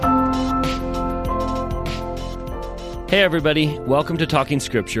Hey everybody, welcome to Talking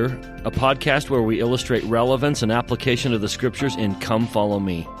Scripture, a podcast where we illustrate relevance and application of the Scriptures in Come Follow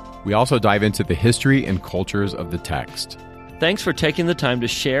Me. We also dive into the history and cultures of the text. Thanks for taking the time to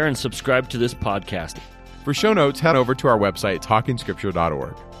share and subscribe to this podcast. For show notes, head over to our website,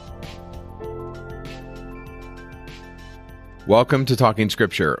 talkingscripture.org. Welcome to Talking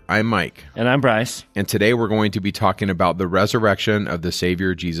Scripture. I'm Mike. And I'm Bryce. And today we're going to be talking about the resurrection of the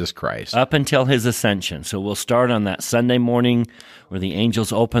Savior Jesus Christ. Up until his ascension. So we'll start on that Sunday morning where the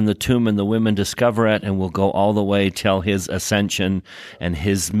angels open the tomb and the women discover it, and we'll go all the way till his ascension. And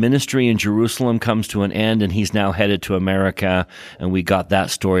his ministry in Jerusalem comes to an end, and he's now headed to America. And we got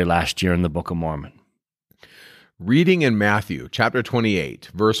that story last year in the Book of Mormon. Reading in Matthew chapter 28,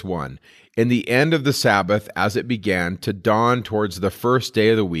 verse 1, "In the end of the Sabbath, as it began to dawn towards the first day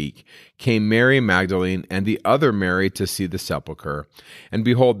of the week, came Mary Magdalene and the other Mary to see the sepulchre. And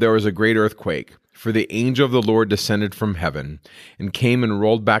behold, there was a great earthquake, for the angel of the Lord descended from heaven, and came and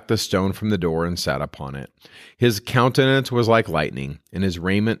rolled back the stone from the door and sat upon it. His countenance was like lightning, and his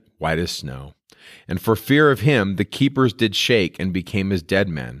raiment white as snow. And for fear of him, the keepers did shake and became as dead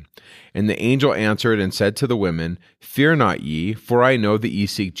men. And the angel answered and said to the women, Fear not ye, for I know that ye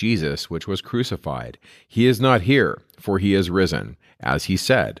seek Jesus, which was crucified. He is not here, for he is risen, as he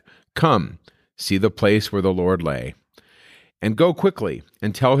said. Come, see the place where the Lord lay. And go quickly,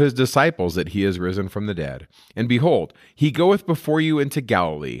 and tell his disciples that he is risen from the dead. And behold, he goeth before you into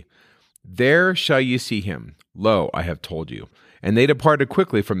Galilee. There shall ye see him. Lo, I have told you. And they departed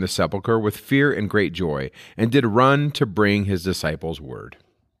quickly from the sepulchre with fear and great joy, and did run to bring his disciples word."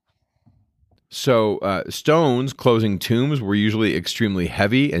 So stones closing tombs were usually extremely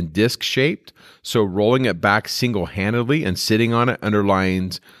heavy and disc-shaped, so rolling it back single-handedly and sitting on it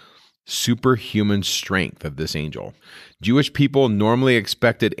underlines superhuman strength of this angel. Jewish people normally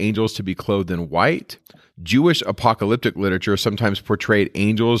expected angels to be clothed in white. Jewish apocalyptic literature sometimes portrayed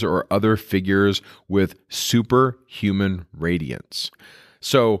angels or other figures with superhuman radiance.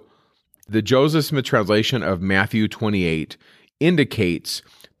 So the Joseph Smith translation of Matthew 28 indicates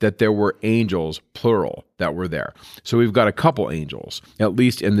that there were angels, plural, that were there. So we've got a couple angels, at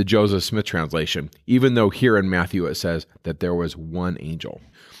least in the Joseph Smith translation, even though here in Matthew it says that there was one angel.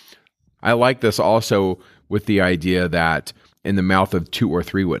 I like this also with the idea that in the mouth of two or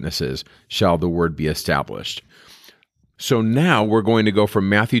three witnesses shall the word be established. So now we're going to go from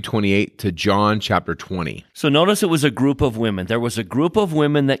Matthew 28 to John chapter 20. So notice it was a group of women. There was a group of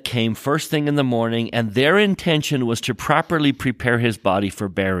women that came first thing in the morning, and their intention was to properly prepare his body for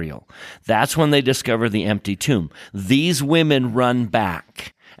burial. That's when they discover the empty tomb. These women run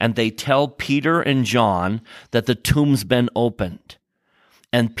back, and they tell Peter and John that the tomb's been opened.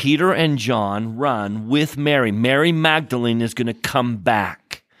 And Peter and John run with Mary. Mary Magdalene is going to come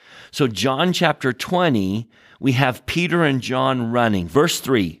back. So John chapter 20, we have Peter and John running. Verse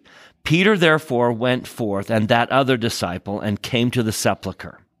 3, Peter therefore went forth and that other disciple and came to the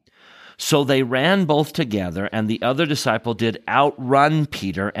sepulchre. So they ran both together, and the other disciple did outrun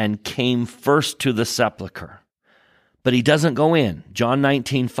Peter and came first to the sepulchre. But he doesn't go in. John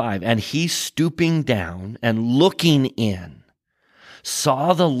 19:5, and he stooping down and looking in,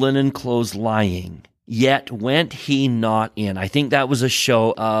 saw the linen clothes lying, yet went he not in. I think that was a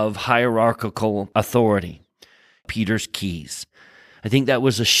show of hierarchical authority. Peter's keys. I think that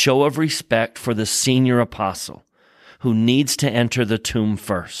was a show of respect for the senior apostle who needs to enter the tomb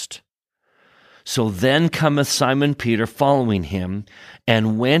first. So then cometh Simon Peter following him,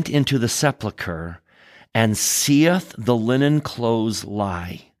 and went into the sepulchre, and seeth the linen clothes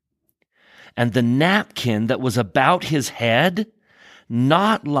lie, and the napkin that was about his head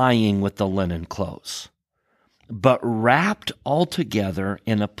not lying with the linen clothes, but wrapped altogether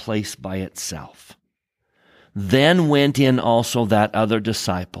in a place by itself. Then went in also that other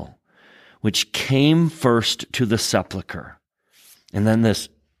disciple, which came first to the sepulchre. And then this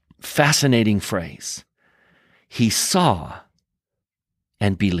fascinating phrase, he saw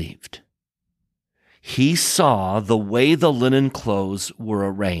and believed. He saw the way the linen clothes were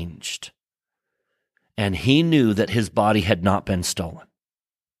arranged, and he knew that his body had not been stolen.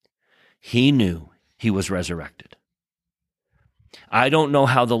 He knew he was resurrected. I don't know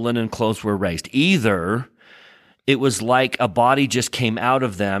how the linen clothes were raised. Either it was like a body just came out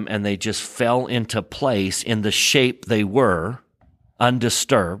of them and they just fell into place in the shape they were,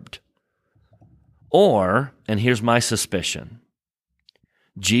 undisturbed. Or, and here's my suspicion,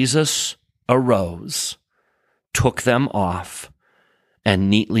 Jesus arose, took them off, and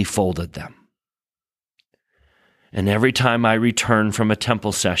neatly folded them. And every time I return from a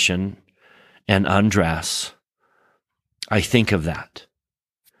temple session and undress, I think of that.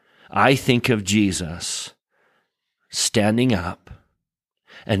 I think of Jesus standing up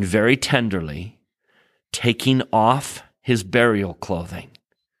and very tenderly taking off his burial clothing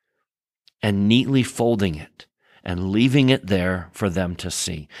and neatly folding it and leaving it there for them to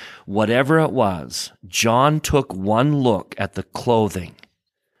see. Whatever it was, John took one look at the clothing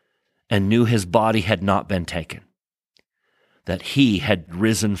and knew his body had not been taken, that he had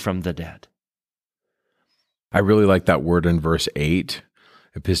risen from the dead. I really like that word in verse 8,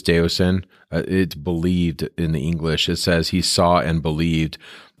 episteosin. It's believed in the English. It says he saw and believed.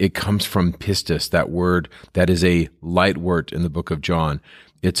 It comes from pistis, that word that is a light word in the book of John.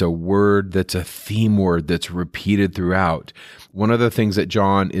 It's a word that's a theme word that's repeated throughout. One of the things that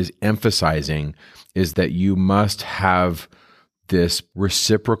John is emphasizing is that you must have this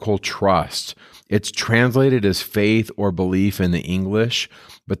reciprocal trust. It's translated as faith or belief in the English,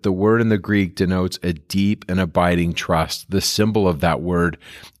 but the word in the Greek denotes a deep and abiding trust. The symbol of that word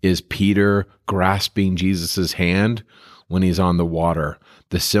is Peter grasping Jesus' hand when he's on the water.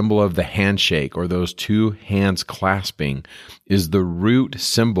 The symbol of the handshake, or those two hands clasping, is the root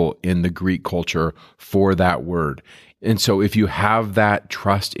symbol in the Greek culture for that word. And so if you have that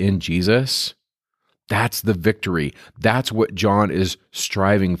trust in Jesus, that's the victory. That's what John is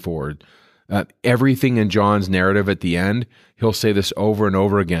striving for. Everything in John's narrative at the end, he'll say this over and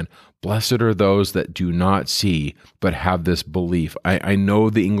over again. Blessed are those that do not see, but have this belief. I know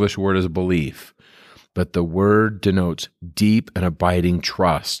the English word is belief, but the word denotes deep and abiding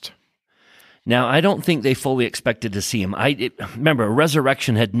trust. Now, I don't think they fully expected to see him. Remember, a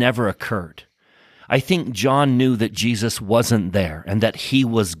resurrection had never occurred. I think John knew that Jesus wasn't there and that he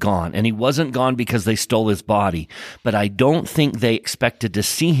was gone. And he wasn't gone because they stole his body. But I don't think they expected to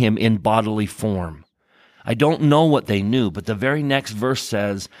see him in bodily form. I don't know what they knew, but the very next verse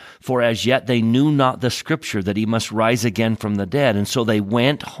says, "For as yet they knew not the scripture that he must rise again from the dead. And so they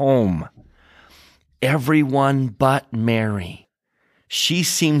went home. Everyone but Mary. She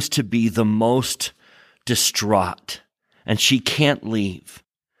seems to be the most distraught, and she can't leave.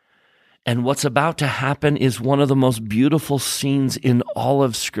 And what's about to happen is one of the most beautiful scenes in all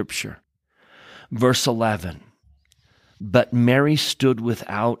of Scripture. Verse 11, "But Mary stood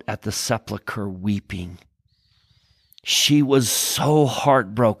without at the sepulchre weeping." She was so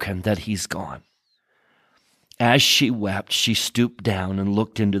heartbroken that he's gone. As she wept, she stooped down and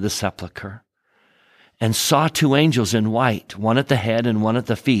looked into the sepulchre and saw two angels in white, one at the head and one at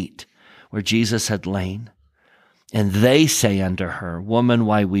the feet, where Jesus had lain. And they say unto her, "Woman,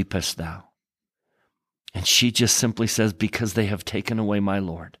 why weepest thou?" And she just simply says, "Because they have taken away my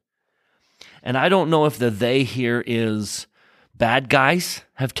Lord." And I don't know if the "they" here is bad guys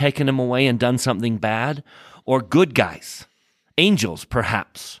have taken him away and done something bad, or good guys, angels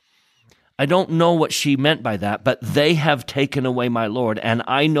perhaps. I don't know what she meant by that, but "they have taken away my Lord, and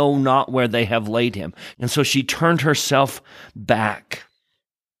I know not where they have laid him." And so she turned herself back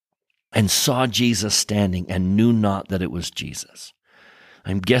and saw Jesus standing and knew not that it was Jesus.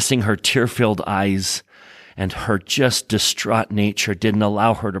 I'm guessing her tear-filled eyes and her just distraught nature didn't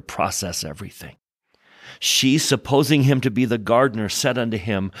allow her to process everything. She, supposing him to be the gardener, said unto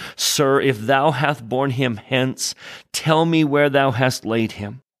him, "Sir, if thou hast borne him hence, tell me where thou hast laid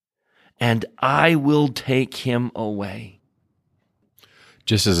him, and I will take him away."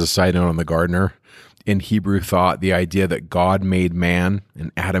 Just as a side note on the gardener, in Hebrew thought, the idea that God made man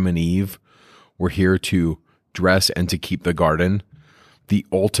and Adam and Eve were here to dress and to keep the garden, the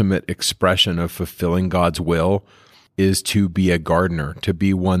ultimate expression of fulfilling God's will is to be a gardener, to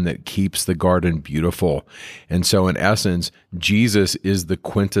be one that keeps the garden beautiful. And so in essence, Jesus is the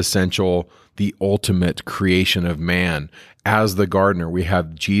quintessential, the ultimate creation of man. As the gardener, we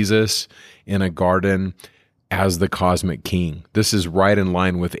have Jesus in a garden as the cosmic king. This is right in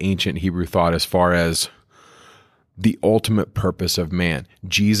line with ancient Hebrew thought as far as the ultimate purpose of man.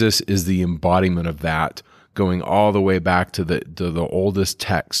 Jesus is the embodiment of that, going all the way back to the oldest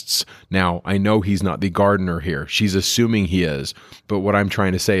texts. Now, I know he's not the gardener here. She's assuming he is. But what I'm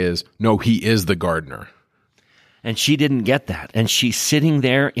trying to say is, no, he is the gardener. And she didn't get that. And she's sitting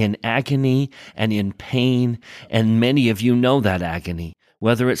there in agony and in pain. And many of you know that agony,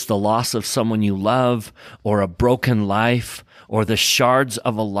 whether it's the loss of someone you love or a broken life or the shards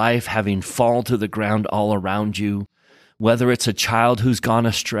of a life having fall to the ground all around you, whether it's a child who's gone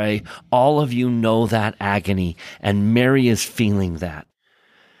astray, all of you know that agony. And Mary is feeling that.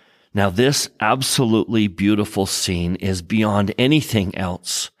 Now, this absolutely beautiful scene is beyond anything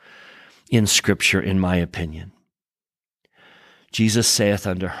else in Scripture, in my opinion. Jesus saith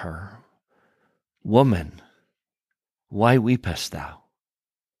unto her, "Woman, why weepest thou?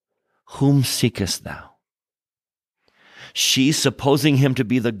 Whom seekest thou?" She, supposing him to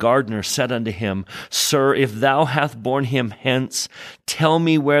be the gardener, said unto him, Sir, if thou hast borne him hence, tell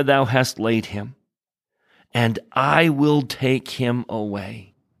me where thou hast laid him, and I will take him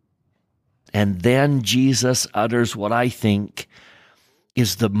away. And then Jesus utters what I think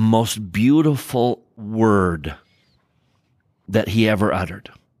is the most beautiful word that he ever uttered.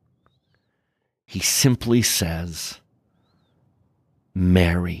 He simply says,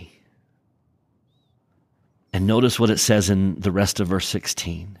 Mary. And notice what it says in the rest of verse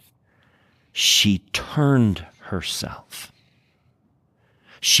 16. She turned herself.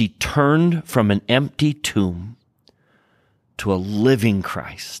 She turned from an empty tomb to a living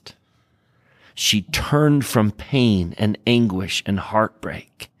Christ. She turned from pain and anguish and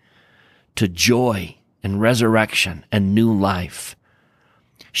heartbreak to joy and resurrection and new life.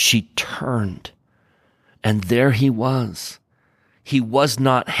 She turned, and there he was. He was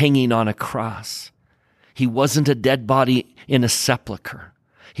not hanging on a cross. He wasn't a dead body in a sepulcher.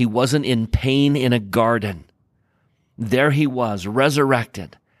 He wasn't in pain in a garden. There he was,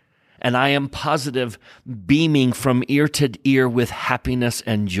 resurrected. And I am positive, beaming from ear to ear with happiness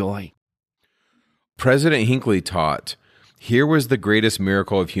and joy. President Hinckley taught, here was the greatest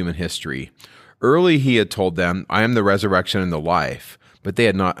miracle of human history. Early he had told them, I am the resurrection and the life, but they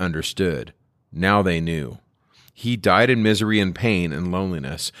had not understood. Now they knew. He died in misery and pain and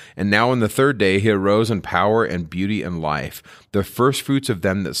loneliness, and now on the third day he arose in power and beauty and life, the first fruits of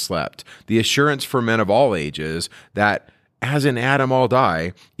them that slept, the assurance for men of all ages that, as in Adam all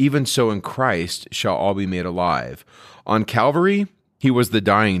die, even so in Christ shall all be made alive. On Calvary, he was the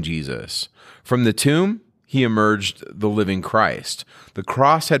dying Jesus. From the tomb, he emerged the living Christ. The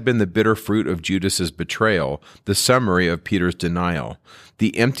cross had been the bitter fruit of Judas's betrayal, the summary of Peter's denial.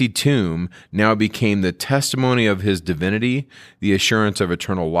 The empty tomb now became the testimony of his divinity, the assurance of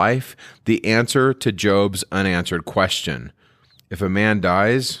eternal life, the answer to Job's unanswered question. If a man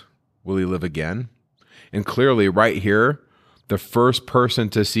dies, will he live again? And clearly, right here, the first person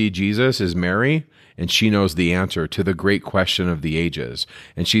to see Jesus is Mary, and she knows the answer to the great question of the ages.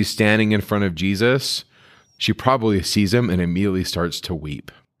 And she's standing in front of Jesus. She probably sees him and immediately starts to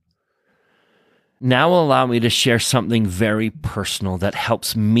weep. Now allow me to share something very personal that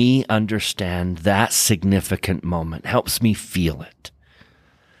helps me understand that significant moment, helps me feel it.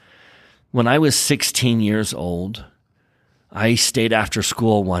 When I was 16 years old, I stayed after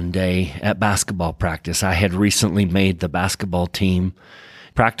school one day at basketball practice. I had recently made the basketball team.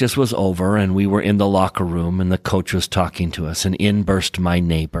 Practice was over and we were in the locker room and the coach was talking to us, and in burst my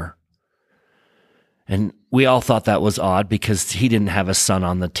neighbor. And we all thought that was odd because he didn't have a son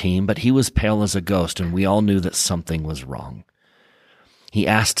on the team, but he was pale as a ghost, and we all knew that something was wrong. He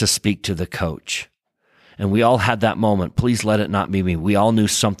asked to speak to the coach, and we all had that moment. Please let it not be me. We all knew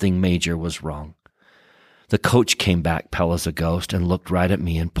something major was wrong. The coach came back pale as a ghost and looked right at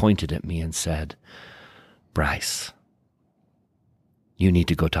me and pointed at me and said, Bryce, you need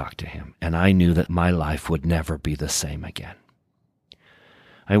to go talk to him. And I knew that my life would never be the same again.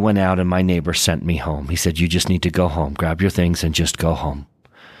 I went out and my neighbor sent me home. He said, you just need to go home. Grab your things and just go home.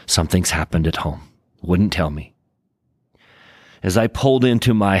 Something's happened at home. Wouldn't tell me. As I pulled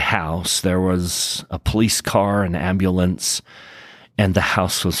into my house, there was a police car, an ambulance, and the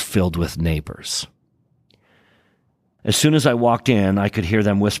house was filled with neighbors. As soon as I walked in, I could hear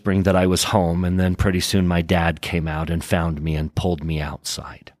them whispering that I was home, and then pretty soon my dad came out and found me and pulled me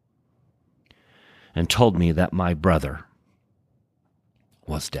outside and told me that my brother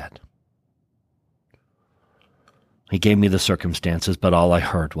was dead. He gave me the circumstances, but all I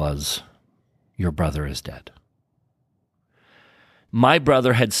heard was, your brother is dead. My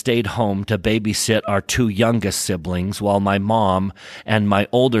brother had stayed home to babysit our two youngest siblings while my mom and my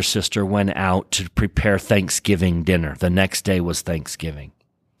older sister went out to prepare Thanksgiving dinner. The next day was Thanksgiving.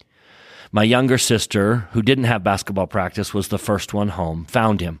 My younger sister, who didn't have basketball practice, was the first one home,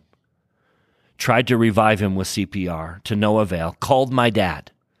 found him, tried to revive him with CPR to no avail, called my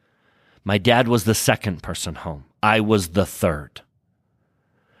dad. My dad was the second person home. I was the third.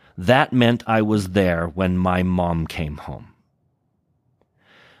 That meant I was there when my mom came home.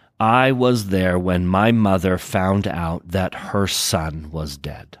 I was there when my mother found out that her son was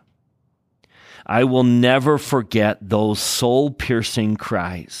dead. I will never forget those soul-piercing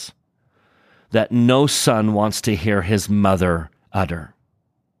cries that no son wants to hear his mother utter.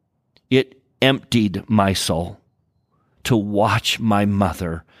 It emptied my soul to watch my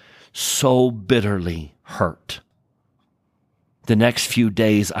mother so bitterly hurt. The next few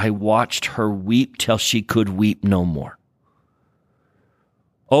days, I watched her weep till she could weep no more.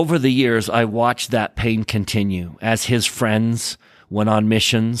 Over the years, I watched that pain continue as his friends went on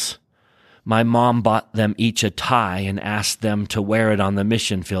missions, My mom bought them each a tie and asked them to wear it on the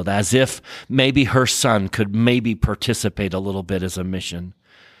mission field, as if maybe her son could maybe participate a little bit as a mission.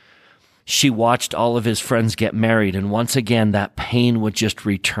 She watched all of his friends get married, and once again, that pain would just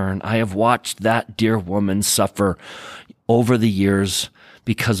return. I have watched that dear woman suffer over the years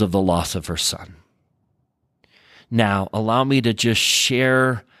because of the loss of her son. Now, allow me to just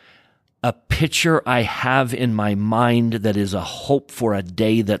share a picture I have in my mind that is a hope for a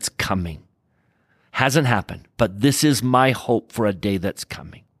day that's coming. Hasn't happened, but this is my hope for a day that's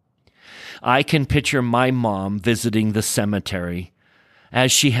coming. I can picture my mom visiting the cemetery as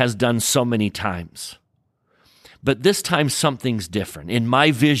she has done so many times. But this time something's different. In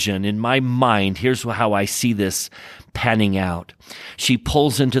my vision, in my mind, here's how I see this panning out. She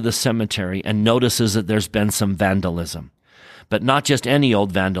pulls into the cemetery and notices that there's been some vandalism. But not just any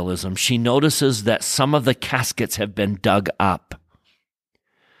old vandalism. She notices that some of the caskets have been dug up.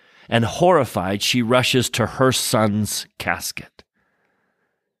 And horrified, she rushes to her son's casket.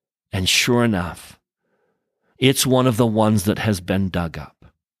 And sure enough, it's one of the ones that has been dug up.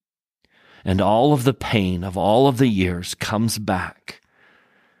 And all of the pain of all of the years comes back.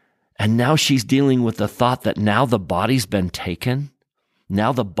 And now she's dealing with the thought that now the body's been taken.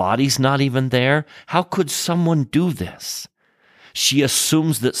 Now the body's not even there. How could someone do this? She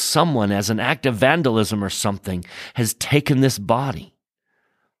assumes that someone, as an act of vandalism or something, has taken this body.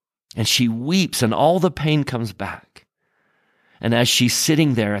 And she weeps, and all the pain comes back. And as she's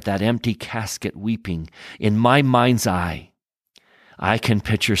sitting there at that empty casket weeping, in my mind's eye, I can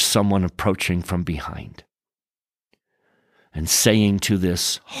picture someone approaching from behind and saying to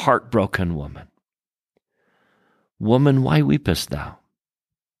this heartbroken woman, "Woman, why weepest thou?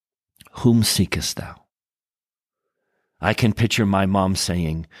 Whom seekest thou?" I can picture my mom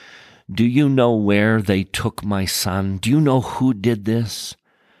saying, "Do you know where they took my son? Do you know who did this?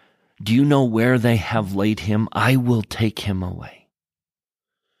 Do you know where they have laid him? I will take him away."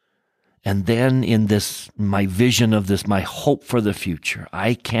 And then in this, my vision of this, my hope for the future,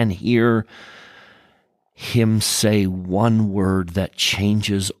 I can hear him say one word that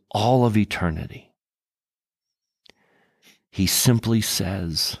changes all of eternity. He simply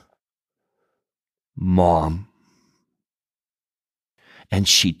says, "Mom." And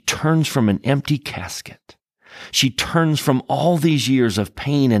she turns from an empty casket. She turns from all these years of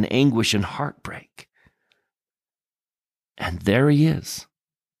pain and anguish and heartbreak. And there he is,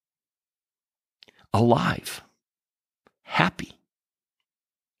 alive, happy,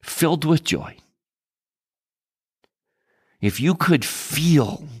 filled with joy. If you could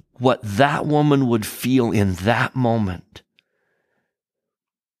feel what that woman would feel in that moment,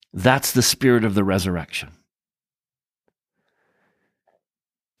 that's the spirit of the resurrection.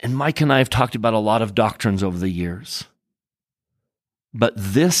 And Mike and I have talked about a lot of doctrines over the years. But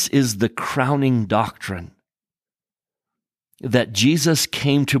this is the crowning doctrine, that Jesus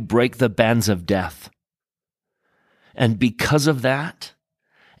came to break the bands of death. And because of that,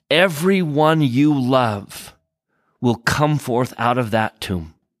 everyone you love will come forth out of that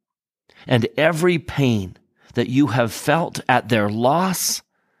tomb. And every pain that you have felt at their loss,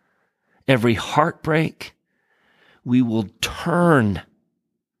 every heartbreak, we will turn.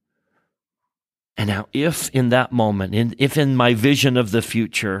 And now, if in that moment, if in my vision of the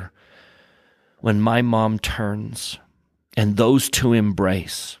future, when my mom turns and those two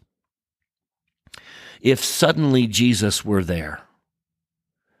embrace, if suddenly Jesus were there,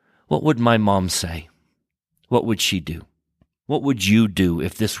 what would my mom say? What would she do? What would you do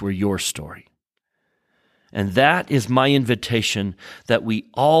if this were your story? And that is my invitation, that we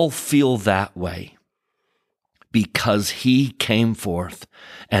all feel that way, because he came forth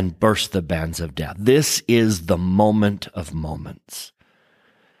and burst the bands of death. This is the moment of moments.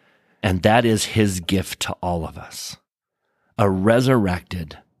 And that is his gift to all of us. A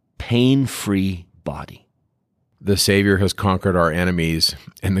resurrected, pain-free body. The Savior has conquered our enemies,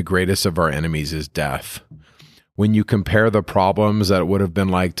 and the greatest of our enemies is death. When you compare the problems that it would have been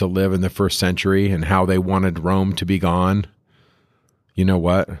like to live in the first century and how they wanted Rome to be gone, you know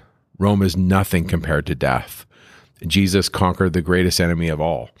what? Rome is nothing compared to death. Jesus conquered the greatest enemy of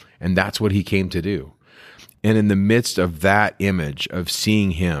all, and that's what he came to do. And in the midst of that image of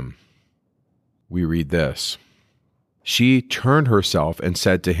seeing him, we read this. She turned herself and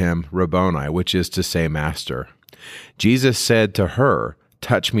said to him, Rabboni, which is to say, Master. Jesus said to her,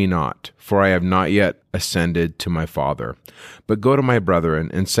 Touch me not, for I have not yet ascended to my Father. But go to my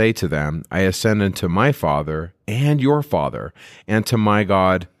brethren and say to them, I ascend unto my Father and your Father, and to my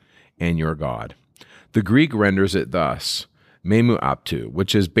God and your God. The Greek renders it thus, memu aptu,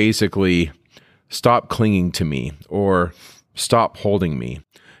 which is basically stop clinging to me or stop holding me.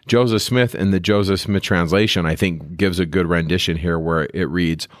 Joseph Smith in the Joseph Smith translation, I think, gives a good rendition here where it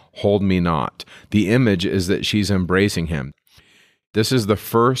reads, "Hold me not." The image is that she's embracing him. This is the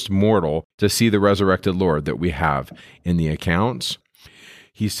first mortal to see the resurrected Lord that we have in the accounts.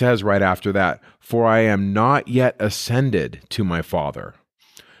 He says right after that, "For I am not yet ascended to my Father,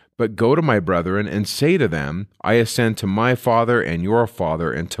 but go to my brethren and say to them, I ascend to my Father and your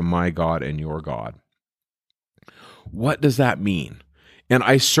Father, and to my God and your God." What does that mean? And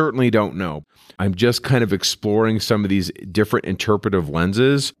I certainly don't know. I'm just kind of exploring some of these different interpretive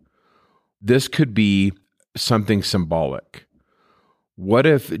lenses. This could be something symbolic. What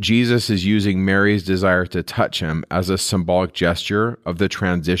if Jesus is using Mary's desire to touch him as a symbolic gesture of the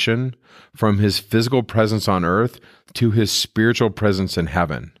transition from his physical presence on earth to his spiritual presence in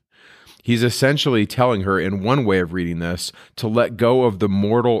heaven? He's essentially telling her, in one way of reading this, to let go of the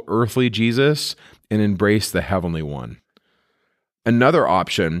mortal earthly Jesus and embrace the heavenly one. Another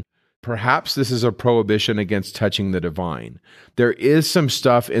option, perhaps this is a prohibition against touching the divine. There is some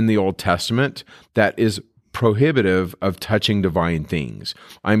stuff in the Old Testament that is prohibitive of touching divine things.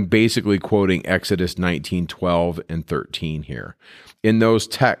 I'm basically quoting Exodus 19:12 and 13 here. In those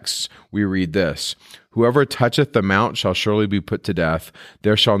texts, we read this: "Whoever toucheth the mount shall surely be put to death.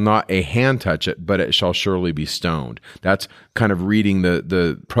 There shall not a hand touch it, but it shall surely be stoned." That's kind of reading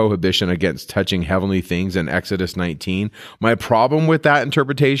the prohibition against touching heavenly things in Exodus 19. My problem with that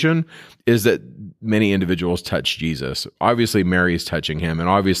interpretation is that many individuals touch Jesus. Obviously, Mary is touching him, and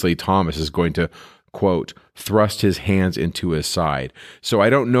obviously Thomas is going to, quote, "thrust his hands into his side." So I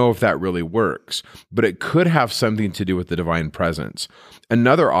don't know if that really works, but it could have something to do with the divine presence.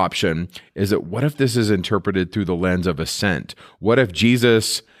 Another option is that what if this is interpreted through the lens of ascent? What if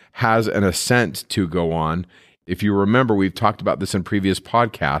Jesus has an ascent to go on? If you remember, we've talked about this in previous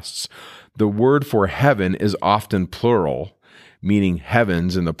podcasts. The word for heaven is often plural, meaning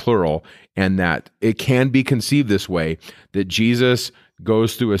heavens in the plural, and that it can be conceived this way, that Jesus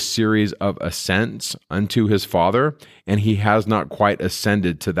goes through a series of ascents unto his Father, and he has not quite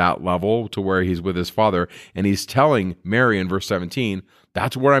ascended to that level to where he's with his Father. And he's telling Mary in verse 17,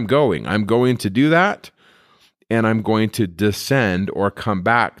 that's where I'm going. I'm going to do that, and I'm going to descend or come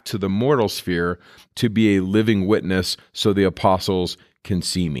back to the mortal sphere to be a living witness so the apostles can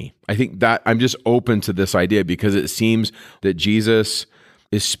see me. I think that I'm just open to this idea because it seems that Jesus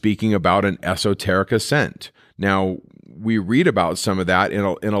is speaking about an esoteric ascent. Now, we read about some of that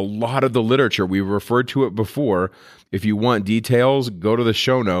in a lot of the literature. We've referred to it before. If you want details, go to the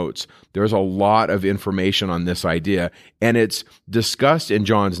show notes. There's a lot of information on this idea, and it's discussed in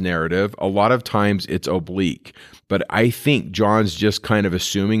John's narrative. A lot of times it's oblique, but I think John's just kind of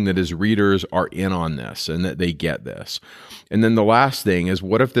assuming that his readers are in on this and that they get this. And then the last thing is,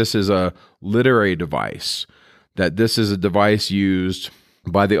 what if this is a literary device, that this is a device used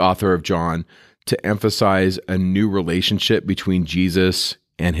by the author of John to emphasize a new relationship between Jesus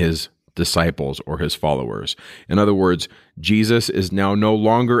and his disciples or his followers. In other words, Jesus is now no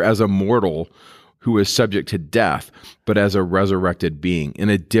longer as a mortal who is subject to death, but as a resurrected being in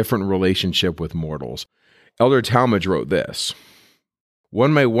a different relationship with mortals. Elder Talmage wrote this: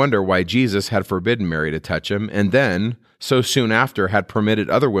 "One may wonder why Jesus had forbidden Mary to touch him, and then, so soon after, had permitted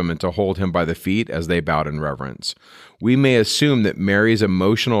other women to hold him by the feet as they bowed in reverence. We may assume that Mary's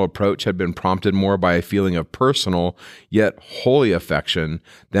emotional approach had been prompted more by a feeling of personal, yet holy affection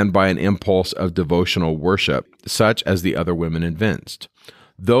than by an impulse of devotional worship, such as the other women evinced.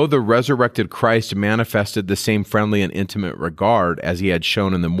 Though the resurrected Christ manifested the same friendly and intimate regard as he had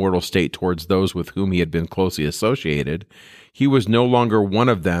shown in the mortal state towards those with whom he had been closely associated, he was no longer one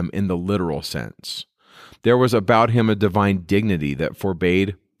of them in the literal sense. There was about him a divine dignity that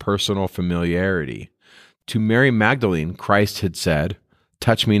forbade personal familiarity. To Mary Magdalene, Christ had said,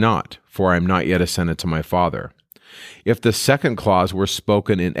 'Touch me not, for I am not yet ascended to my Father.' If the second clause were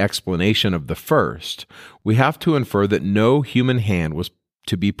spoken in explanation of the first, we have to infer that no human hand was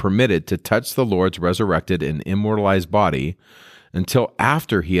to be permitted to touch the Lord's resurrected and immortalized body until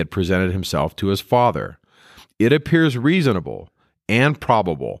after he had presented himself to his Father. It appears reasonable and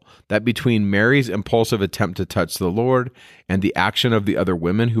probable that between Mary's impulsive attempt to touch the Lord and the action of the other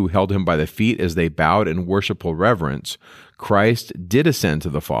women who held him by the feet as they bowed in worshipful reverence, Christ did ascend to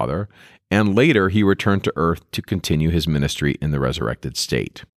the Father, and later he returned to earth to continue his ministry in the resurrected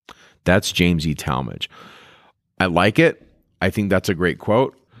state." That's James E. Talmage. I like it. I think that's a great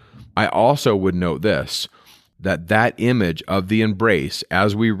quote. I also would note this, that image of the embrace,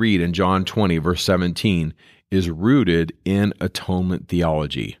 as we read in John 20, verse 17, is rooted in atonement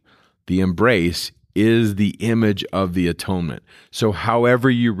theology. The embrace is the image of the atonement. So however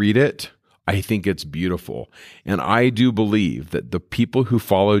you read it, I think it's beautiful. And I do believe that the people who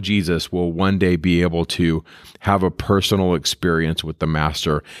follow Jesus will one day be able to have a personal experience with the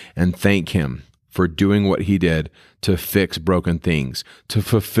Master and thank him for doing what he did to fix broken things, to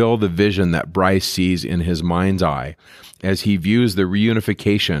fulfill the vision that Bryce sees in his mind's eye as he views the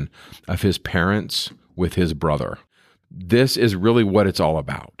reunification of his parents with his brother. This is really what it's all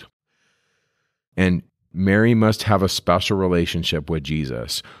about. And Mary must have a special relationship with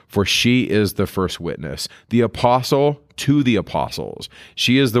Jesus, for she is the first witness, the apostle to the apostles.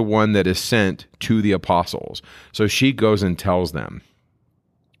 She is the one that is sent to the apostles. So she goes and tells them.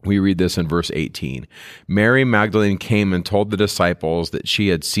 We read this in verse 18. Mary Magdalene came and told the disciples that she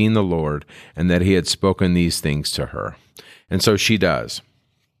had seen the Lord and that he had spoken these things to her. And so she does.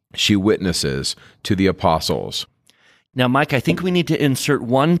 She witnesses to the apostles. Now, Mike, I think we need to insert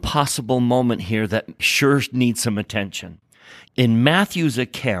one possible moment here that sure needs some attention. In Matthew's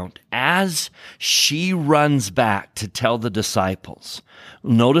account, as she runs back to tell the disciples,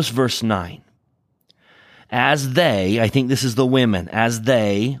 notice verse 9. As they, I think this is the women, as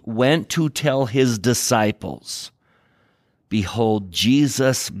they went to tell his disciples, behold,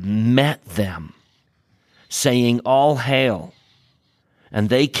 Jesus met them, saying, All hail. And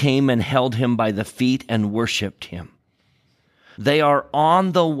they came and held him by the feet and worshiped him. They are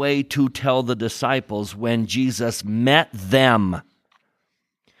on the way to tell the disciples when Jesus met them.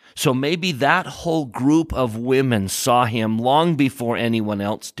 So maybe that whole group of women saw him long before anyone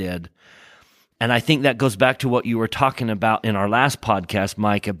else did. And I think that goes back to what you were talking about in our last podcast,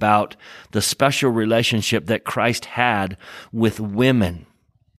 Mike, about the special relationship that Christ had with women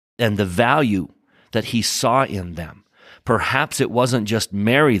and the value that he saw in them. Perhaps it wasn't just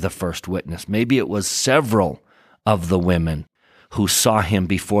Mary, the first witness. Maybe it was several of the women who saw him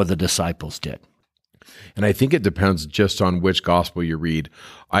before the disciples did. And I think it depends just on which gospel you read.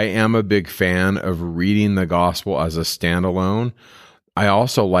 I am a big fan of reading the gospel as a standalone. I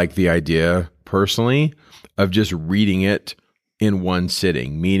also like the idea, personally, of just reading it in one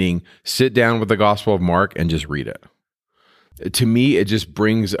sitting, meaning sit down with the Gospel of Mark and just read it. To me, it just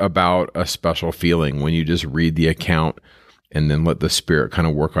brings about a special feeling when you just read the account and then let the Spirit kind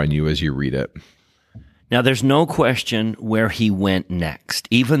of work on you as you read it. Now, there's no question where he went next.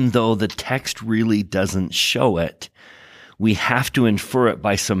 Even though the text really doesn't show it, we have to infer it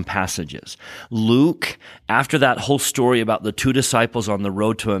by some passages. Luke, after that whole story about the two disciples on the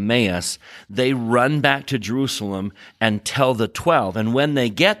road to Emmaus, they run back to Jerusalem and tell the 12. And when they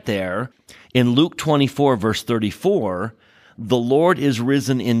get there, in Luke 24, verse 34, the Lord is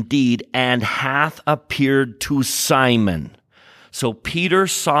risen indeed and hath appeared to Simon. So Peter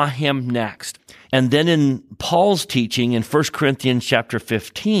saw him next. And then in Paul's teaching in 1 Corinthians chapter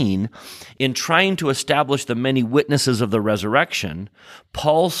 15, in trying to establish the many witnesses of the resurrection,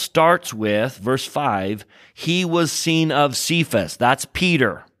 Paul starts with, verse 5, he was seen of Cephas, that's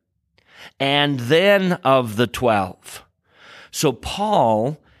Peter, and then of the 12. So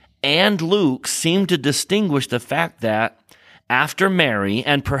Paul and Luke seem to distinguish the fact that after Mary,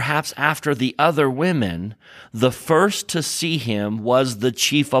 and perhaps after the other women, the first to see him was the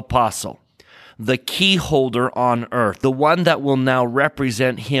chief apostle, the key holder on earth, the one that will now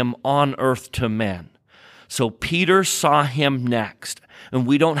represent him on earth to men. So Peter saw him next, and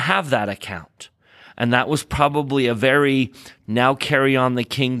we don't have that account. And that was probably a very now carry on the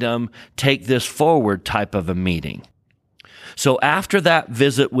kingdom, take this forward type of a meeting. So after that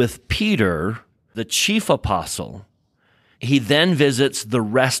visit with Peter, the chief apostle, he then visits the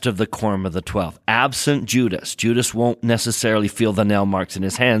rest of the quorum of the 12, absent Judas. Judas won't necessarily feel the nail marks in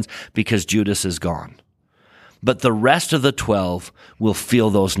his hands because Judas is gone. But the rest of the 12 will feel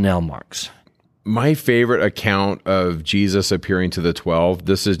those nail marks. My favorite account of Jesus appearing to the 12,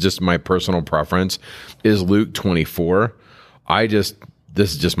 this is just my personal preference, is Luke 24. This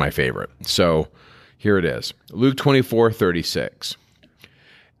is just my favorite. So here it is. Luke 24:36.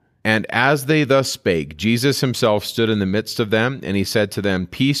 And as they thus spake, Jesus himself stood in the midst of them, and he said to them,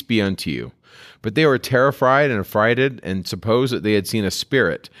 Peace be unto you. But they were terrified and affrighted, and supposed that they had seen a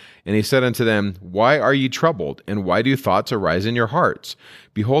spirit. And he said unto them, Why are ye troubled, and why do thoughts arise in your hearts?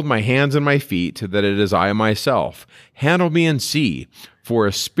 Behold my hands and my feet, that it is I myself. Handle me and see, for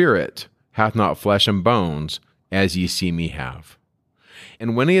a spirit hath not flesh and bones, as ye see me have.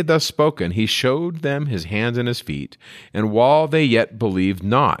 And when he had thus spoken, he showed them his hands and his feet. And while they yet believed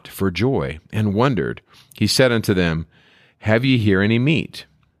not for joy, and wondered, he said unto them, Have ye here any meat?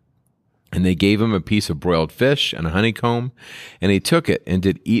 And they gave him a piece of broiled fish and a honeycomb, and he took it and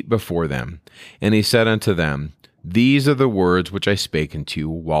did eat before them. And he said unto them, These are the words which I spake unto you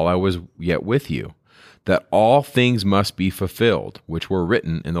while I was yet with you. that all things must be fulfilled, which were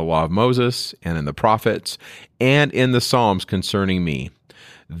written in the law of Moses and in the prophets and in the Psalms concerning me.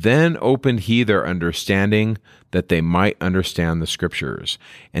 Then opened he their understanding, that they might understand the Scriptures.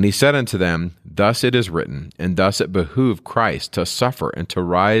 And he said unto them, Thus it is written, and thus it behooved Christ to suffer and to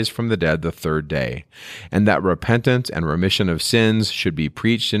rise from the dead the third day, and that repentance and remission of sins should be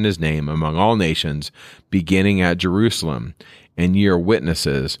preached in his name among all nations, beginning at Jerusalem. And ye are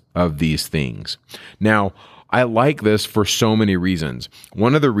witnesses of these things. Now, I like this for so many reasons.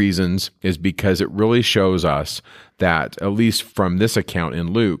 One of the reasons is because it really shows us that, at least from this account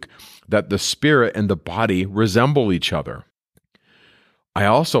in Luke, that the spirit and the body resemble each other. I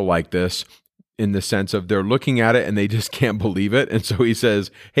also like this in the sense of they're looking at it and they just can't believe it. And so he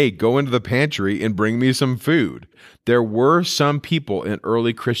says, hey, go into the pantry and bring me some food. There were some people in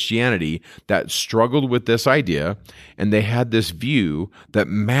early Christianity that struggled with this idea, and they had this view that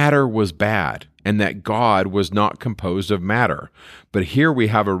matter was bad and that God was not composed of matter. But here we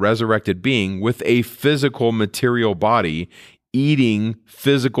have a resurrected being with a physical material body eating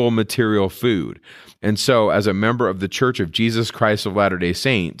physical material food. And so as a member of the Church of Jesus Christ of Latter-day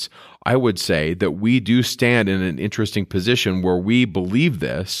Saints, I would say that we do stand in an interesting position where we believe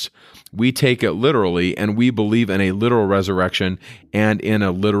this, we take it literally, and we believe in a literal resurrection and in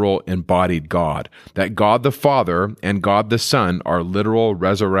a literal embodied God. That God the Father and God the Son are literal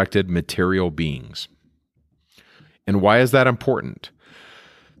resurrected material beings. And why is that important?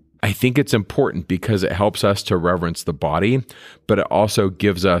 I think it's important because it helps us to reverence the body, but it also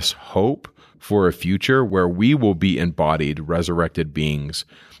gives us hope for a future where we will be embodied, resurrected beings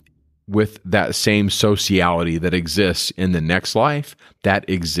with that same sociality that exists in the next life, that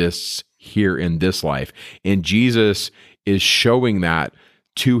exists here in this life. And Jesus is showing that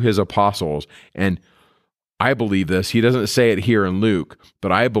to his apostles. And I believe this. He doesn't say it here in Luke,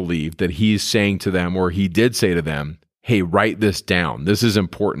 but I believe that he's saying to them, or he did say to them, hey, write this down. This is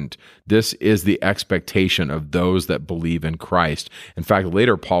important. This is the expectation of those that believe in Christ. In fact,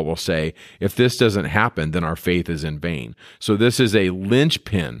 later Paul will say, if this doesn't happen, then our faith is in vain. So this is a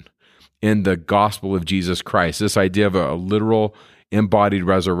linchpin in the gospel of Jesus Christ. This idea of a literal embodied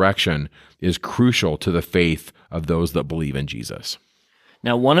resurrection is crucial to the faith of those that believe in Jesus.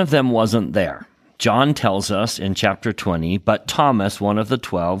 Now, one of them wasn't there. John tells us in chapter 20, but Thomas, one of the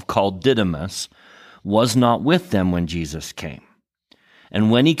 12, called Didymus, was not with them when Jesus came.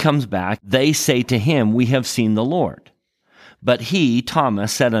 And when he comes back, they say to him, we have seen the Lord. But he,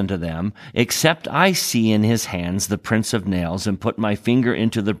 Thomas, said unto them, except I see in his hands the prints of nails, and put my finger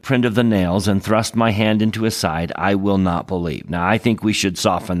into the print of the nails, and thrust my hand into his side, I will not believe. Now, I think we should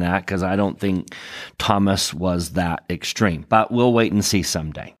soften that, because I don't think Thomas was that extreme. But we'll wait and see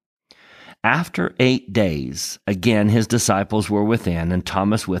someday. After 8 days, again his disciples were within, and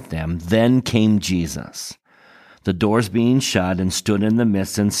Thomas with them. Then came Jesus, the doors being shut, and stood in the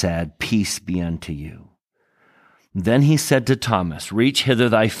midst, and said, Peace be unto you. Then he said to Thomas, Reach hither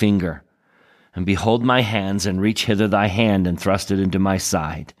thy finger, and behold my hands, and reach hither thy hand, and thrust it into my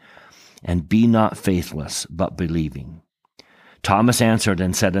side, and be not faithless, but believing. Thomas answered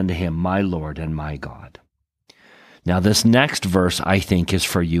and said unto him, My Lord and my God. Now this next verse, I think, is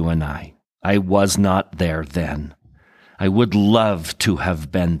for you and I. I was not there then. I would love to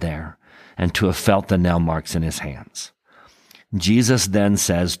have been there and to have felt the nail marks in his hands. Jesus then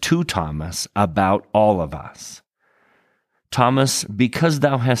says to Thomas about all of us, Thomas, because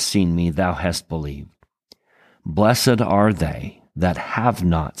thou hast seen me, thou hast believed. Blessed are they that have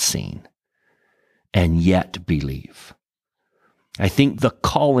not seen and yet believe. I think the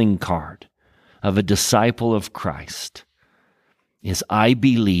calling card of a disciple of Christ is I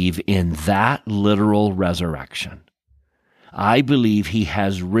believe in that literal resurrection. I believe he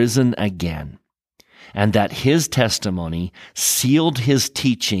has risen again, and that his testimony sealed his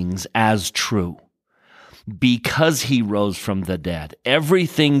teachings as true because he rose from the dead.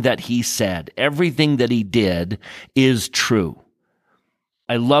 Everything that he said, everything that he did is true.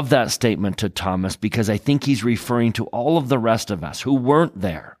 I love that statement to Thomas because I think he's referring to all of the rest of us who weren't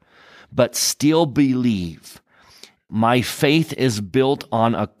there, but still believe. My faith is built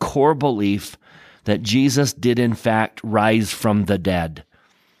on a core belief that Jesus did in fact rise from the dead.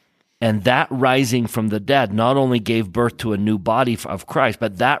 And that rising from the dead not only gave birth to a new body of Christ,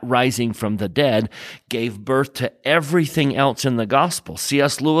 but that rising from the dead gave birth to everything else in the gospel.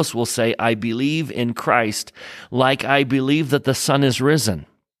 C.S. Lewis will say, I believe in Christ like I believe that the sun is risen.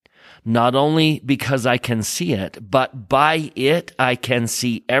 Not only because I can see it, but by it I can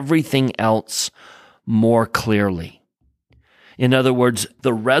see everything else more clearly. In other words,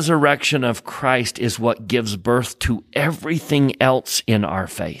 the resurrection of Christ is what gives birth to everything else in our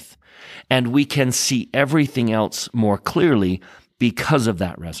faith. and we can see everything else more clearly because of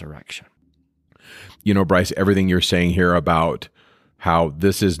that resurrection. You know, Bryce, everything you're saying here about how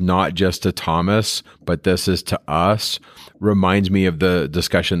this is not just to Thomas, but this is to us, reminds me of the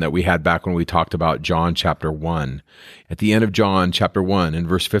discussion that we had back when we talked about John chapter 1. At the end of John chapter 1, in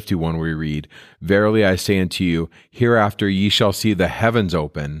verse 51, we read, "Verily I say unto you, hereafter ye shall see the heavens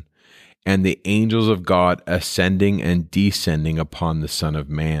open, and the angels of God ascending and descending upon the Son of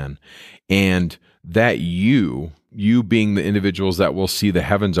Man." And that you being the individuals that will see the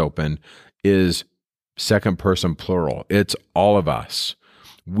heavens open, is second person plural. It's all of us.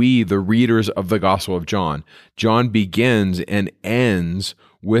 We, the readers of the Gospel of John. John begins and ends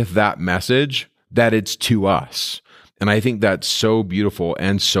with that message that it's to us. And I think that's so beautiful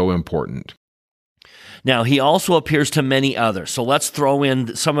and so important. Now, he also appears to many others. So let's throw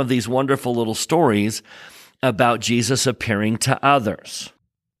in some of these wonderful little stories about Jesus appearing to others.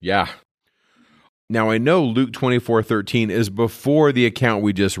 Yeah. Now, I know Luke 24:13 is before the account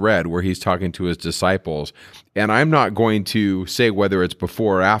we just read where he's talking to his disciples, and I'm not going to say whether it's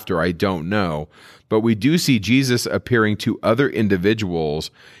before or after, I don't know, but we do see Jesus appearing to other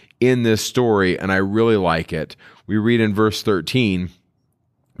individuals in this story, and I really like it. We read in verse 13,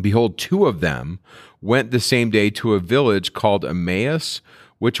 "Behold, two of them went the same day to a village called Emmaus,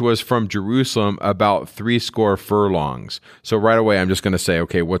 which was from Jerusalem about 80 furlongs." So right away, I'm just going to say,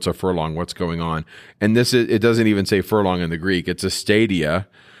 okay, what's a furlong? What's going on? And it doesn't even say furlong in the Greek. It's a stadia.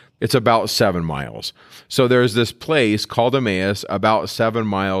 It's about 7 miles. So there's this place called Emmaus about 7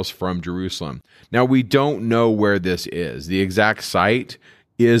 miles from Jerusalem. Now, we don't know where this is. The exact site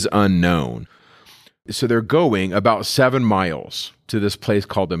is unknown. So they're going about 7 miles to this place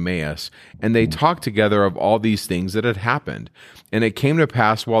called Emmaus, and they talked together of all these things that had happened. And it came to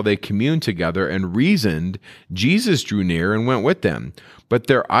pass while they communed together and reasoned, Jesus drew near and went with them. But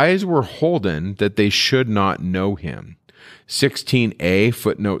their eyes were holden that they should not know him. 16a,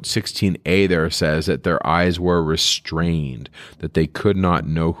 footnote 16a there says that their eyes were restrained, that they could not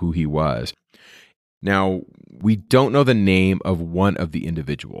know who he was. Now, we don't know the name of one of the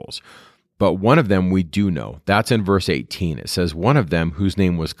individuals, but one of them we do know. That's in verse 18. It says one of them whose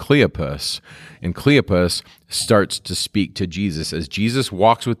name was Cleopas, and Cleopas starts to speak to Jesus. As Jesus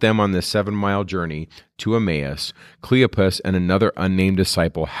walks with them on this 7-mile journey to Emmaus, Cleopas and another unnamed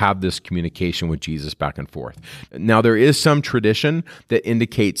disciple have this communication with Jesus back and forth. Now, there is some tradition that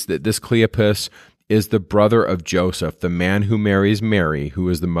indicates that this Cleopas is the brother of Joseph, the man who marries Mary, who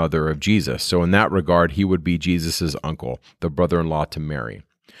is the mother of Jesus. So in that regard, he would be Jesus' uncle, the brother-in-law to Mary.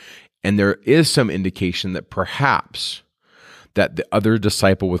 And there is some indication that perhaps that the other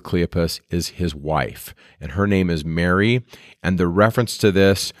disciple with Cleopas is his wife, and her name is Mary, and the reference to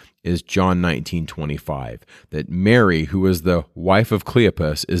this is John 19:25, that Mary, who is the wife of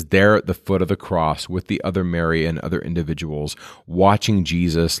Cleopas, is there at the foot of the cross with the other Mary and other individuals watching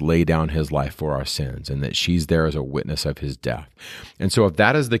Jesus lay down his life for our sins, and that she's there as a witness of his death. And so if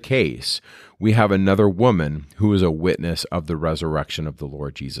that is the case, we have another woman who is a witness of the resurrection of the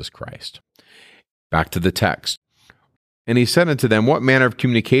Lord Jesus Christ. Back to the text. And he said unto them, What manner of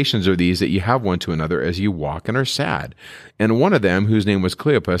communications are these that ye have one to another as ye walk and are sad? And one of them, whose name was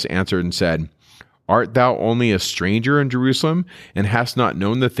Cleopas, answered and said, Art thou only a stranger in Jerusalem, and hast not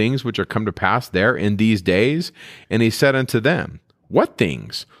known the things which are come to pass there in these days? And he said unto them, What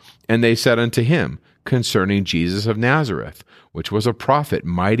things? And they said unto him, Concerning Jesus of Nazareth, which was a prophet,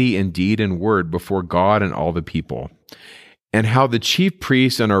 mighty in deed and word before God and all the people. And how the chief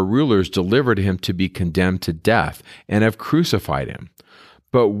priests and our rulers delivered him to be condemned to death, and have crucified him.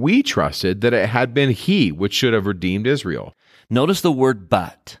 But we trusted that it had been he which should have redeemed Israel. Notice the word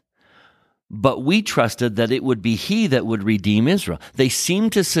but. But we trusted that it would be he that would redeem Israel. They seem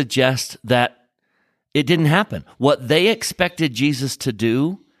to suggest that it didn't happen. What they expected Jesus to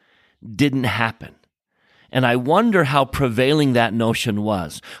do didn't happen. And I wonder how prevailing that notion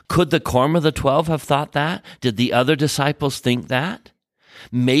was. Could the quorum of the 12 have thought that? Did the other disciples think that?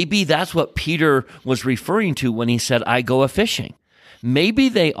 Maybe that's what Peter was referring to when he said, I go a-fishing. Maybe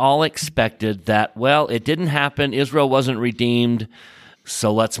they all expected that, well, it didn't happen, Israel wasn't redeemed,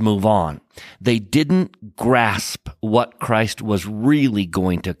 so let's move on. They didn't grasp what Christ was really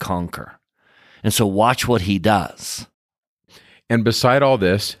going to conquer. And so watch what he does. And beside all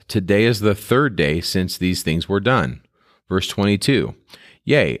this, today is the 3rd day since these things were done. Verse 22,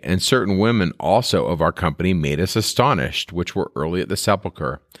 Yea, and certain women also of our company made us astonished, which were early at the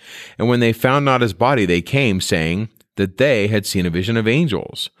sepulchre. And when they found not his body, they came, saying that they had seen a vision of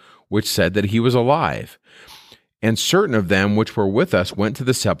angels, which said that he was alive. And certain of them which were with us went to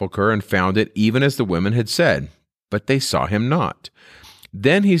the sepulchre and found it even as the women had said, but they saw him not.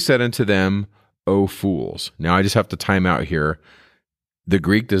 Then he said unto them, O fools. Now I just have to time out here. The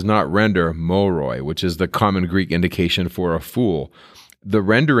Greek does not render moroi, which is the common Greek indication for a fool. The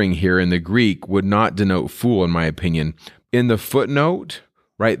rendering here in the Greek would not denote fool, in my opinion. In the footnote,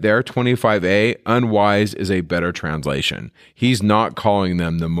 right there, 25a, unwise is a better translation. He's not calling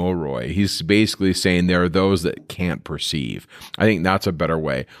them the moroi. He's basically saying there are those that can't perceive. I think that's a better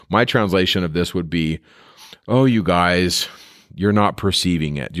way. My translation of this would be, oh, you guys, you're not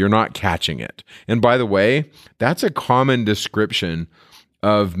perceiving it. You're not catching it. And by the way, that's a common description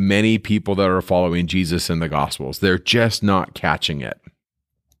of many people that are following Jesus in the Gospels. They're just not catching it.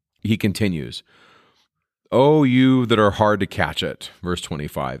 He continues, O you that are hard to catch it, verse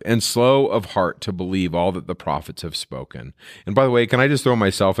 25, and slow of heart to believe all that the prophets have spoken. And by the way, can I just throw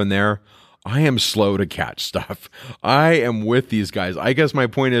myself in there? I am slow to catch stuff. I am with these guys. I guess my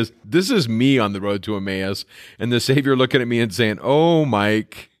point is, this is me on the road to Emmaus, and the Savior looking at me and saying, oh,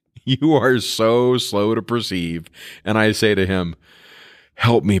 Mike, you are so slow to perceive. And I say to him,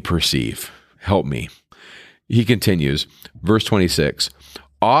 help me perceive. Help me. He continues, verse 26,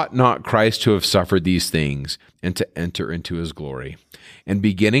 ought not Christ to have suffered these things and to enter into his glory? And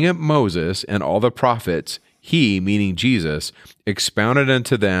beginning at Moses and all the prophets, he, meaning Jesus, expounded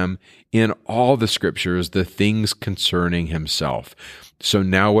unto them in all the scriptures the things concerning himself. So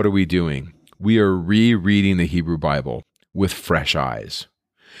now what are we doing? We are rereading the Hebrew Bible with fresh eyes.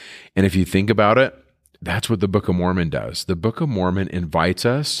 And if you think about it, that's what the Book of Mormon does. The Book of Mormon invites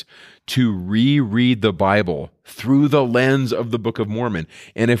us to reread the Bible through the lens of the Book of Mormon.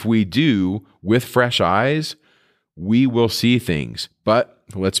 And if we do, with fresh eyes, we will see things. But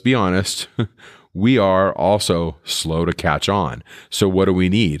let's be honest, we are also slow to catch on. So what do we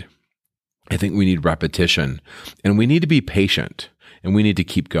need? I think we need repetition, and we need to be patient, and we need to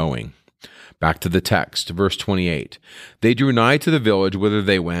keep going. Back to the text, verse 28. They drew nigh to the village whither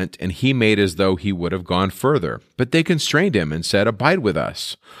they went, and he made as though he would have gone further. But they constrained him and said, Abide with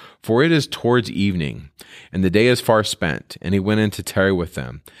us, for it is towards evening, and the day is far spent. And he went in to tarry with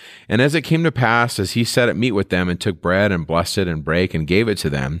them. And as it came to pass, as he sat at meat with them, and took bread, and blessed it, and brake, and gave it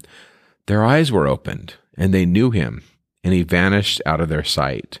to them, their eyes were opened, and they knew him, and he vanished out of their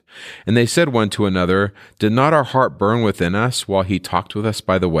sight. And they said one to another, Did not our heart burn within us while he talked with us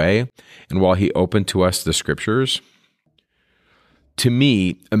by the way, and while he opened to us the scriptures? To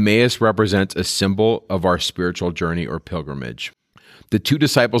me, Emmaus represents a symbol of our spiritual journey or pilgrimage. The two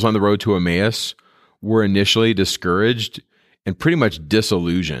disciples on the road to Emmaus were initially discouraged and pretty much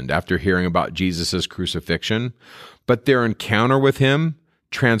disillusioned after hearing about Jesus' crucifixion, but their encounter with him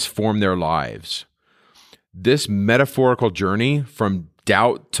transformed their lives. This metaphorical journey from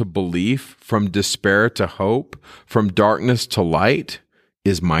doubt to belief, from despair to hope, from darkness to light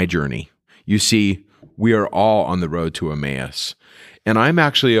is my journey. You see, we are all on the road to Emmaus. And I'm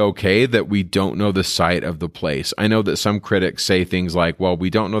actually okay that we don't know the site of the place. I know that some critics say things like, well, we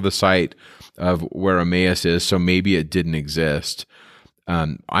don't know the site of where Emmaus is, so maybe it didn't exist.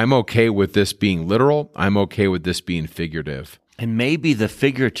 I'm okay with this being literal. I'm okay with this being figurative. And maybe the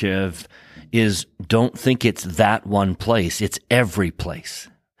figurative is don't think it's that one place. It's every place.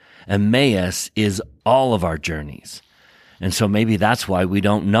 Emmaus is all of our journeys. And so maybe that's why we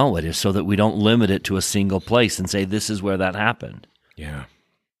don't know it, is so that we don't limit it to a single place and say, this is where that happened. Yeah.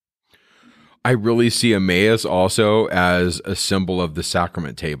 I really see Emmaus also as a symbol of the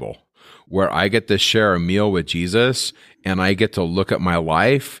sacrament table, where I get to share a meal with Jesus and I get to look at my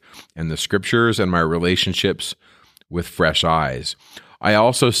life and the scriptures and my relationships with fresh eyes. I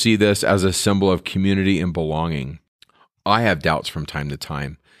also see this as a symbol of community and belonging. I have doubts from time to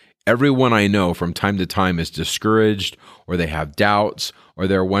time. Everyone I know from time to time is discouraged, or they have doubts, or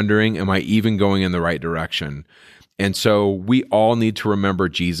they're wondering, am I even going in the right direction? And so we all need to remember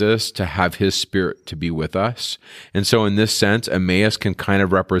Jesus, to have his spirit to be with us. And so in this sense, Emmaus can kind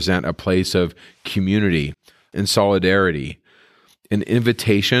of represent a place of community and solidarity, an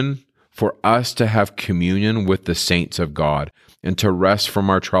invitation for us to have communion with the saints of God and to rest from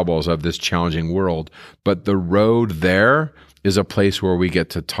our troubles of this challenging world. But the road there is a place where we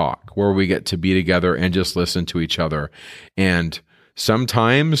get to talk, where we get to be together and just listen to each other. And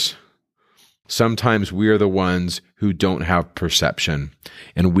sometimes we are the ones who don't have perception,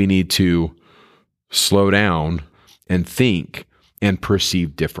 and we need to slow down and think and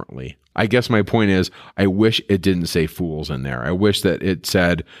perceive differently. I guess my point is, I wish it didn't say fools in there. I wish that it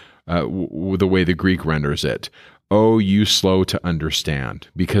said, the way the Greek renders it, oh, you slow to understand,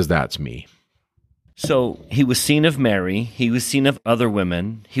 because that's me. So he was seen of Mary, he was seen of other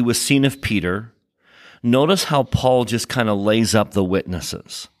women, he was seen of Peter. Notice how Paul just kind of lays up the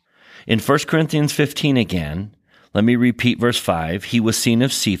witnesses. In 1 Corinthians 15 again, Let me repeat verse 5. He was seen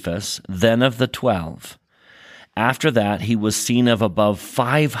of Cephas, then of the 12. After that, he was seen of above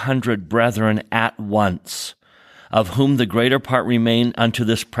 500 brethren at once, of whom the greater part remain unto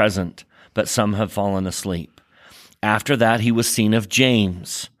this present, but some have fallen asleep. After that, he was seen of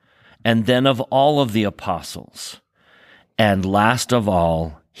James, and then of all of the apostles. And last of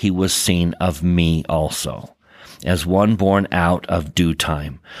all, he was seen of me also, as one born out of due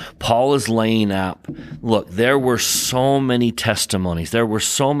time. Paul is laying up, look, there were so many testimonies. There were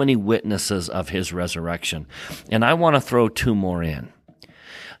so many witnesses of his resurrection. And I want to throw two more in.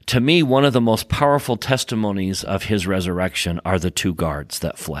 To me, one of the most powerful testimonies of his resurrection are the two guards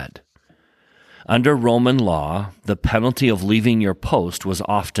that fled. Under Roman law, the penalty of leaving your post was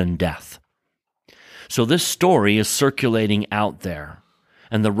often death. So this story is circulating out there.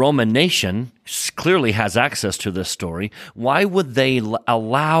 And the Roman nation clearly has access to this story. Why would they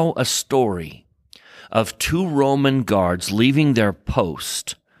allow a story of two Roman guards leaving their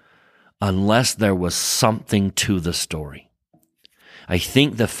post unless there was something to the story? I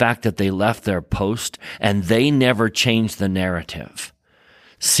think the fact that they left their post and they never changed the narrative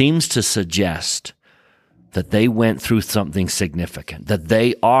seems to suggest that they went through something significant, that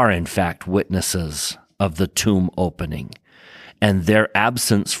they are, in fact, witnesses of the tomb opening. And their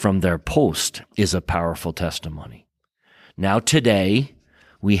absence from their post is a powerful testimony. Now today,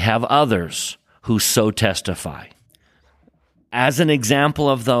 we have others who so testify. As an example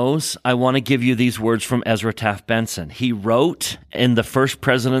of those, I want to give you these words from Ezra Taft Benson. He wrote in the First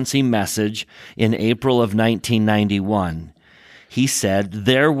Presidency Message in April of 1991, he said,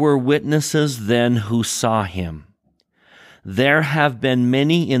 "There were witnesses then who saw him. There have been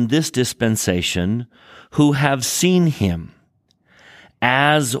many in this dispensation who have seen him.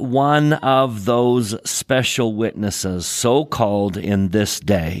 As one of those special witnesses, so called in this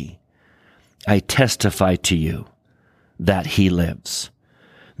day, I testify to you that he lives.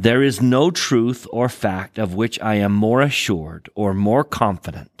 There is no truth or fact of which I am more assured or more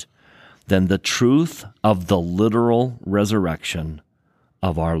confident than the truth of the literal resurrection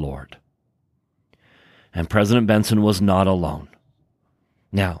of our Lord." And President Benson was not alone.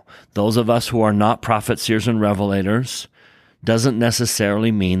 Now, those of us who are not prophets, seers, and revelators doesn't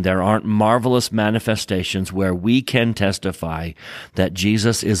necessarily mean there aren't marvelous manifestations where we can testify that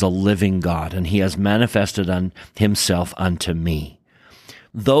Jesus is a living God and he has manifested himself unto me.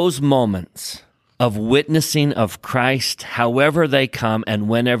 Those moments of witnessing of Christ, however they come and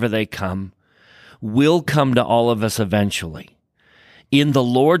whenever they come, will come to all of us eventually in the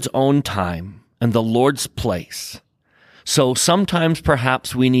Lord's own time and the Lord's place. So sometimes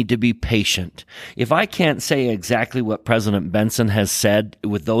perhaps we need to be patient. If I can't say exactly what President Benson has said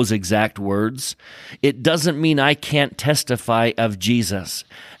with those exact words, it doesn't mean I can't testify of Jesus.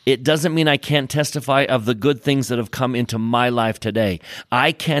 It doesn't mean I can't testify of the good things that have come into my life today.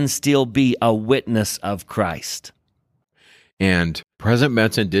 I can still be a witness of Christ. And President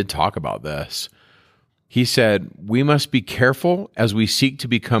Benson did talk about this. He said, "We must be careful as we seek to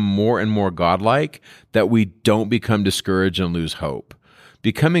become more and more godlike that we don't become discouraged and lose hope.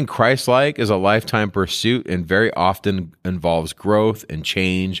 Becoming Christ-like is a lifetime pursuit and very often involves growth and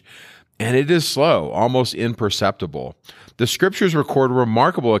change, and it is slow, almost imperceptible. The scriptures record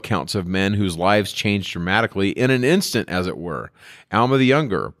remarkable accounts of men whose lives changed dramatically in an instant, as it were. Alma the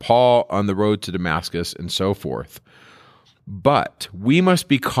Younger, Paul on the road to Damascus, and so forth. But we must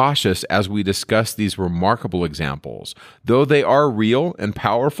be cautious as we discuss these remarkable examples. Though they are real and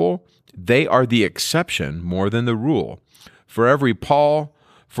powerful, they are the exception more than the rule. For every Paul,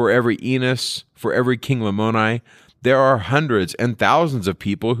 for every Enos, for every King Lamoni, there are hundreds and thousands of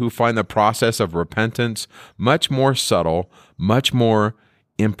people who find the process of repentance much more subtle, much more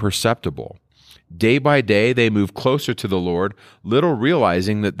imperceptible. Day by day, they move closer to the Lord, little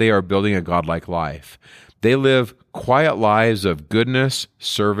realizing that they are building a godlike life. They live quiet lives of goodness,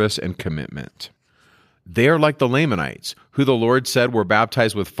 service, and commitment. They are like the Lamanites, who the Lord said were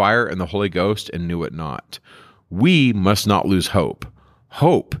baptized with fire and the Holy Ghost and knew it not. We must not lose hope.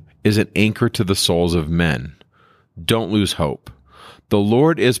 Hope is an anchor to the souls of men. Don't lose hope. The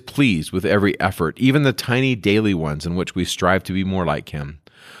Lord is pleased with every effort, even the tiny daily ones in which we strive to be more like Him.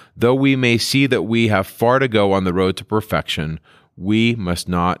 Though we may see that we have far to go on the road to perfection, we must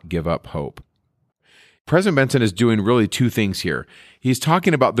not give up hope. President Benson is doing really two things here. He's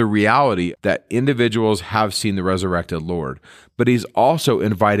talking about the reality that individuals have seen the resurrected Lord, but he's also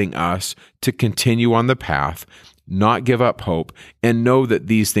inviting us to continue on the path, not give up hope, and know that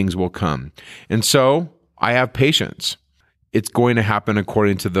these things will come. And so I have patience. it's going to happen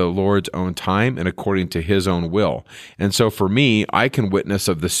according to the Lord's own time and according to his own will. And so for me, I can witness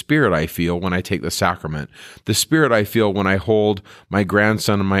of the spirit I feel when I take the sacrament, the spirit I feel when I hold my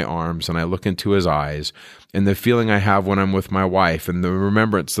grandson in my arms and I look into his eyes, and the feeling I have when I'm with my wife, and the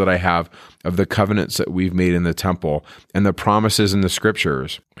remembrance that I have of the covenants that we've made in the temple and the promises in the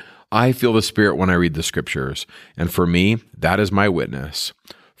scriptures. I feel the Spirit when I read the scriptures. And for me, that is my witness.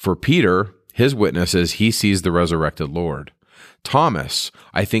 For Peter, his witness is he sees the resurrected Lord. Thomas,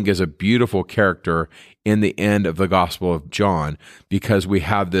 I think, is a beautiful character in the end of the Gospel of John, because we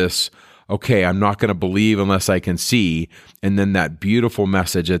have this, okay, I'm not going to believe unless I can see, and then that beautiful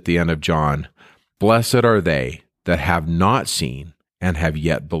message at the end of John, blessed are they that have not seen and have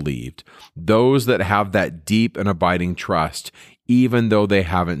yet believed. Those that have that deep and abiding trust, even though they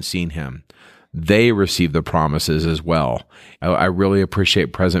haven't seen him, they receive the promises as well. I really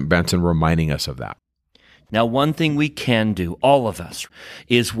appreciate President Benson reminding us of that. Now, one thing we can do, all of us,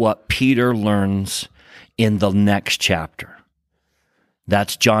 is what Peter learns in the next chapter.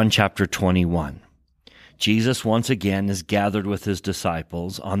 That's John chapter 21. Jesus once again is gathered with his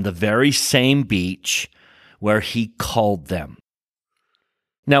disciples on the very same beach where he called them.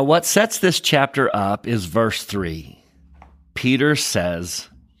 Now, what sets this chapter up is verse 3. Peter says,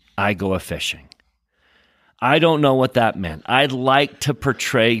 I go a-fishing. I don't know what that meant. I'd like to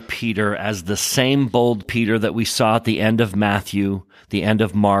portray Peter as the same bold Peter that we saw at the end of Matthew, the end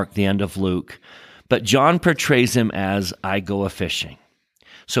of Mark, the end of Luke. But John portrays him as, I go a-fishing.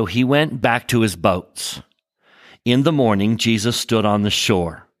 So he went back to his boats. In the morning, Jesus stood on the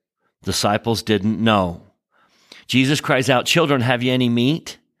shore. Disciples didn't know. Jesus cries out, children, have you any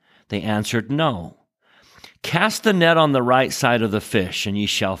meat? They answered, no. Cast the net on the right side of the fish, and ye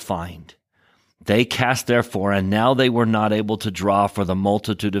shall find. They cast therefore, and now they were not able to draw for the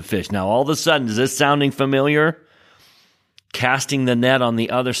multitude of fish. Now all of a sudden, is this sounding familiar? Casting the net on the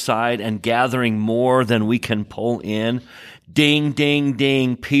other side and gathering more than we can pull in. Ding, ding,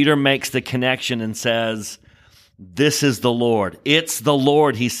 ding. Peter makes the connection and says, this is the Lord. It's the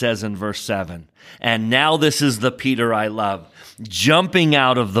Lord, he says in verse 7. And now this is the Peter I love. Jumping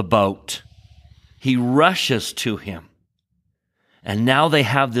out of the boat, he rushes to him. And now they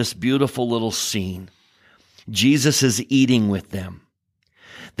have this beautiful little scene. Jesus is eating with them.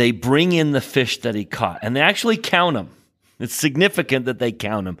 They bring in the fish that he caught, and they actually count them. It's significant that they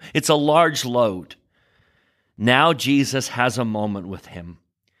count them. It's a large load. Now Jesus has a moment with him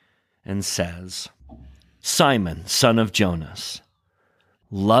and says, Simon, son of Jonas,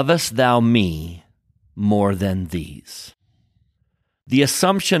 lovest thou me more than these? The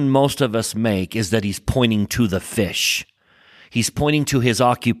assumption most of us make is that he's pointing to the fish. He's pointing to his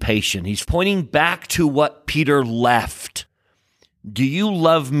occupation. He's pointing back to what Peter left. Do you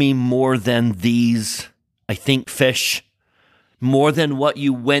love me more than these, I think, fish? More than what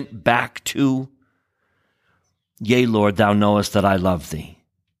you went back to? Yea, Lord, thou knowest that I love thee.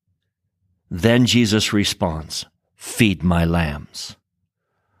 Then Jesus responds, feed my lambs.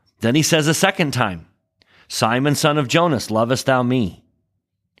 Then he says a second time, Simon, son of Jonas, lovest thou me?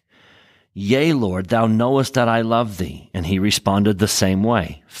 Yea, Lord, thou knowest that I love thee. And he responded the same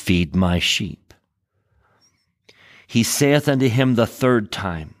way, feed my sheep. He saith unto him the third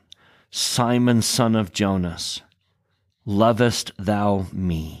time, Simon, son of Jonas, lovest thou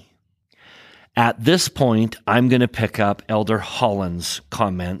me? At this point, I'm going to pick up Elder Holland's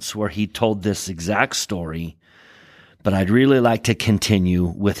comments where he told this exact story, but I'd really like to continue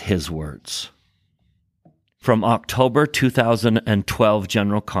with his words. From October 2012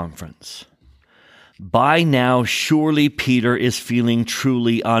 General Conference. By now, surely Peter is feeling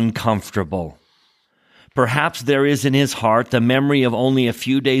truly uncomfortable. Perhaps there is in his heart the memory of only a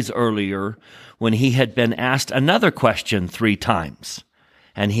few days earlier when he had been asked another question 3 times,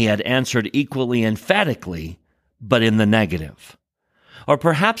 and he had answered equally emphatically, but in the negative. Or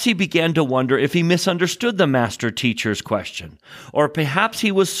perhaps he began to wonder if he misunderstood the master teacher's question. Or perhaps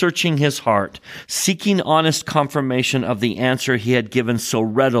he was searching his heart, seeking honest confirmation of the answer he had given so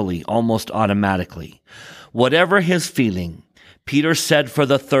readily, almost automatically. Whatever his feeling, Peter said for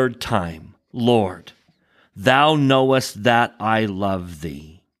the third time, Lord, thou knowest that I love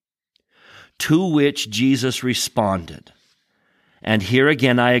thee. To which Jesus responded, and here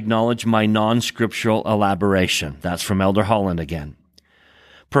again I acknowledge my non-scriptural elaboration. That's from Elder Holland again.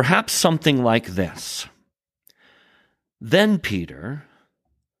 Perhaps something like this. Then, Peter,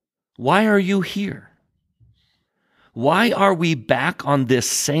 why are you here? Why are we back on this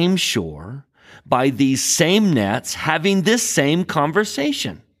same shore, by these same nets, having this same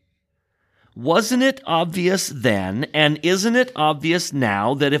conversation? Wasn't it obvious then, and isn't it obvious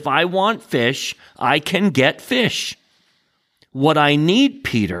now, that if I want fish, I can get fish? What I need,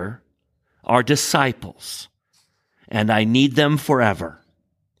 Peter, are disciples, and I need them forever.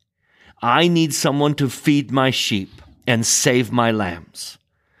 I need someone to feed my sheep and save my lambs.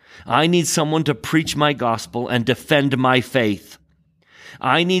 I need someone to preach my gospel and defend my faith.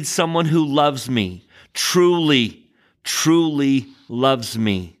 I need someone who loves me, truly loves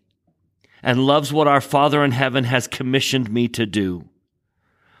me, and loves what our Father in heaven has commissioned me to do.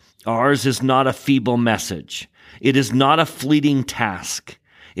 Ours is not a feeble message. It is not a fleeting task.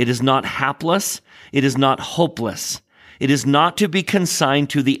 It is not hapless. It is not hopeless. It is not to be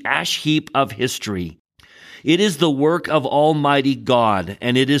consigned to the ash heap of history. It is the work of Almighty God,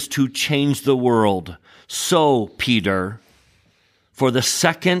 and it is to change the world. So, Peter, for the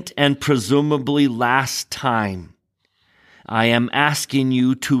second and presumably last time, I am asking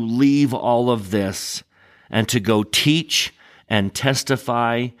you to leave all of this and to go teach and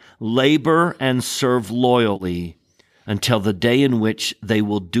testify, labor and serve loyally until the day in which they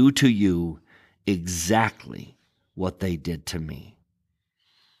will do to you exactly what they did to me.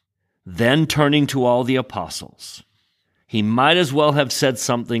 Then turning to all the apostles, he might as well have said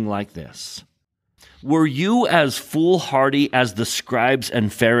something like this: Were you as foolhardy as the scribes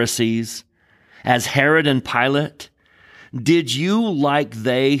and Pharisees, as Herod and Pilate? Did you, like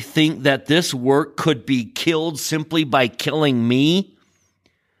they, think that this work could be killed simply by killing me?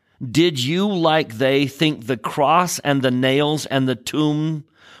 Did you, like they, think the cross and the nails and the tomb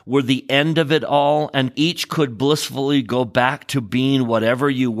were the end of it all, and each could blissfully go back to being whatever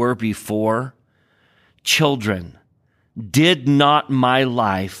you were before? Children, did not my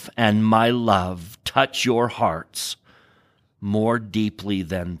life and my love touch your hearts more deeply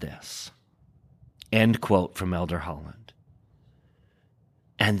than this? End quote from Elder Holland.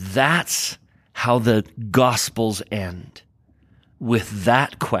 And that's how the Gospels end, with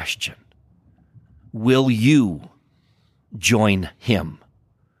that question: will you join him?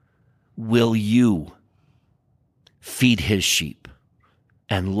 Will you feed his sheep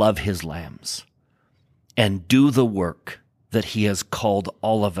and love his lambs and do the work that he has called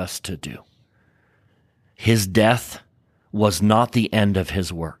all of us to do? His death was not the end of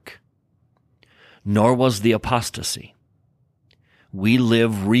his work, nor was the apostasy. We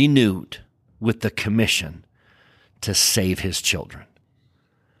live renewed with the commission to save his children.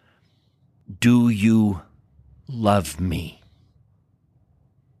 Do you love me?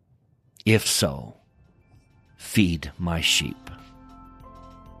 If so, feed my sheep.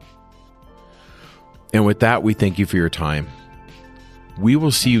 And with that, we thank you for your time. We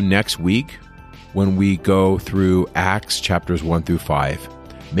will see you next week when we go through Acts chapters 1 through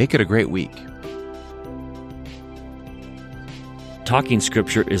 5. Make it a great week. Talking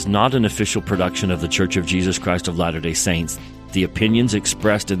Scripture is not an official production of The Church of Jesus Christ of Latter-day Saints. The opinions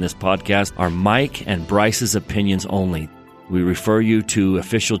expressed in this podcast are Mike and Bryce's opinions only. We refer you to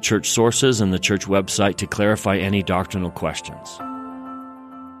official church sources and the church website to clarify any doctrinal questions.